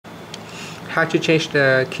how to change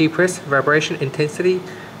the key press vibration intensity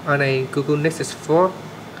on a Google Nexus 4.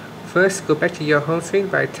 First, go back to your home screen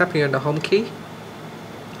by tapping on the home key.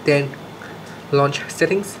 Then launch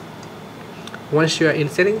settings. Once you are in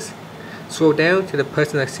settings, scroll down to the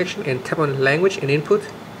personal section and tap on language and input.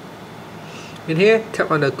 In here,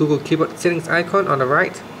 tap on the Google keyboard settings icon on the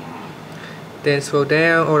right. Then scroll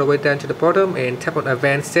down all the way down to the bottom and tap on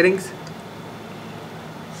advanced settings.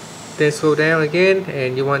 Then scroll down again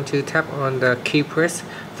and you want to tap on the key press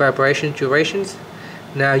vibration durations.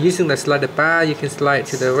 Now using the slider bar, you can slide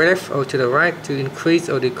to the left or to the right to increase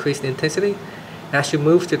or decrease the intensity. As you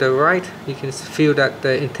move to the right, you can feel that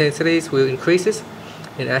the intensities will increases,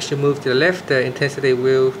 and as you move to the left, the intensity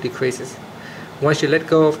will decreases. Once you let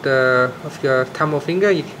go of your thumb or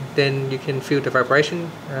finger, then you can feel the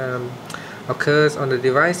vibration occurs on the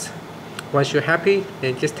device. Once you're happy,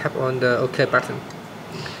 then just tap on the OK button.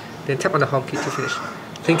 Then tap on the home key to finish.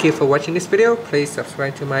 Thank you for watching this video. Please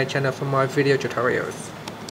subscribe to my channel for more video tutorials.